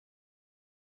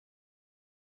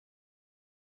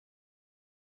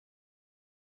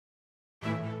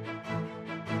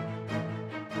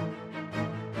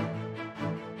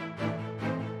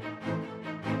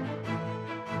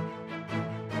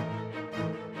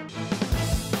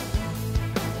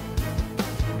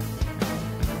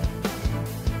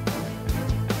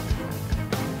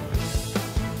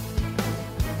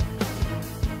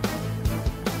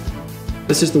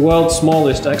This is the world's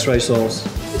smallest X-ray source.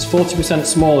 It's 40%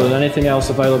 smaller than anything else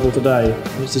available today,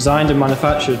 and it's designed and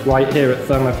manufactured right here at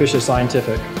Thermo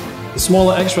Scientific. The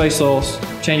smaller X-ray source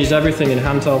changes everything in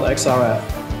handheld XRF.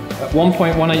 At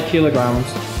 1.18 kilograms,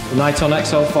 the Niton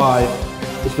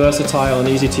XL5 is versatile and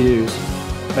easy to use,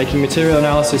 making material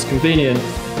analysis convenient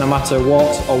no matter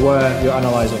what or where you're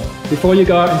analysing. Before you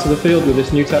go out into the field with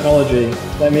this new technology,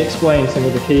 let me explain some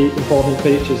of the key important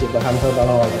features of the handheld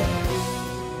analyzer.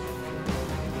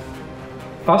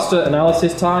 Faster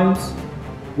analysis times,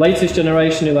 latest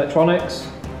generation electronics,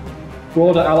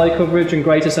 broader alloy coverage and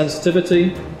greater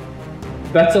sensitivity,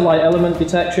 better light element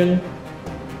detection,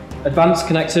 advanced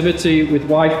connectivity with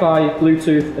Wi-Fi,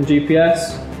 Bluetooth and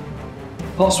GPS,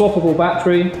 hot swappable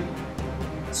battery,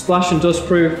 splash and dust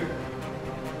proof,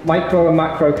 micro and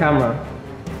macro camera.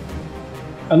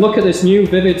 And look at this new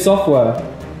vivid software.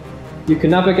 You can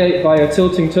navigate via a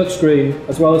tilting touchscreen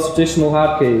as well as traditional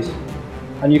hard keys,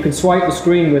 and you can swipe the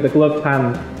screen with a gloved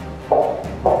hand.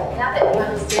 Now that you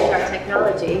understand our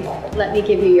technology, let me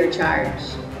give you your charge.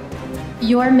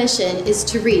 Your mission is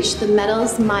to reach the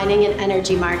metals, mining, and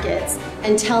energy markets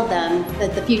and tell them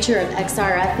that the future of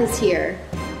XRF is here.